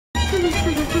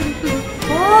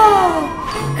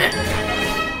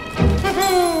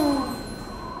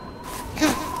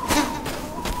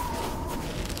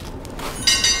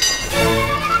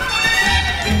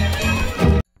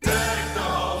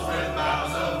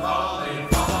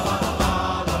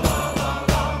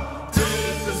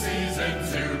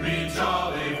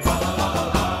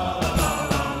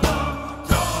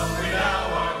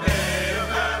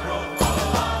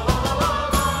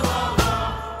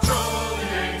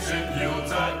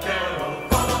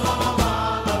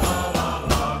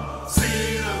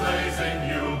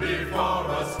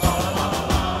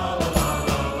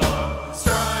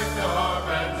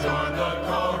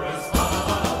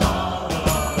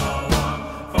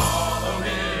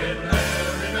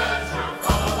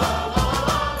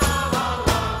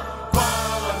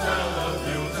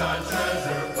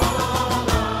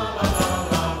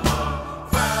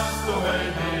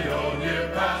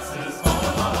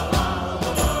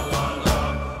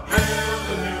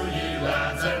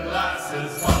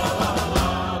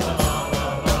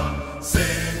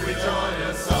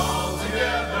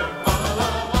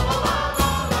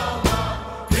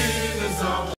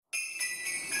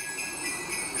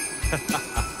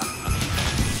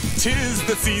'Tis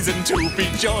the season to be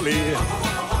jolly.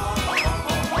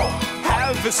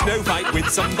 Have a snow fight with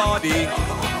somebody.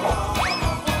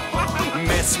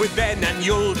 Mess with Ben and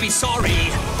you'll be sorry.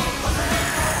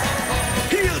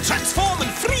 He'll transform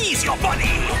and freeze your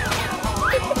body.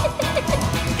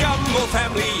 Gumball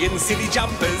family in silly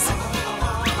jumpers.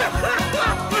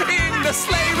 In the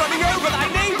sleigh running over thy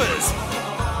neighbours.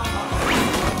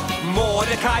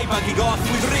 Mordecai bugging off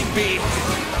with Rigby.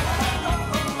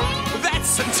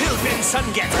 That's until Ben's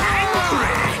son gets angry.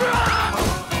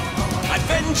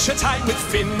 Adventure time with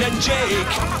Finn and Jake.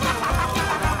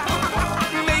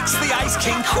 Makes the Ice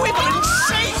King quiver and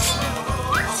shake.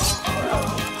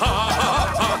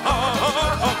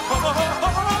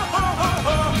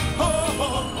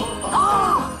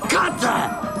 Oh, cut that!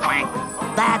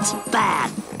 That's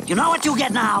bad. You know what you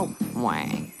get now?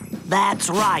 That's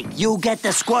right, you get the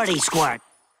squirty squirt.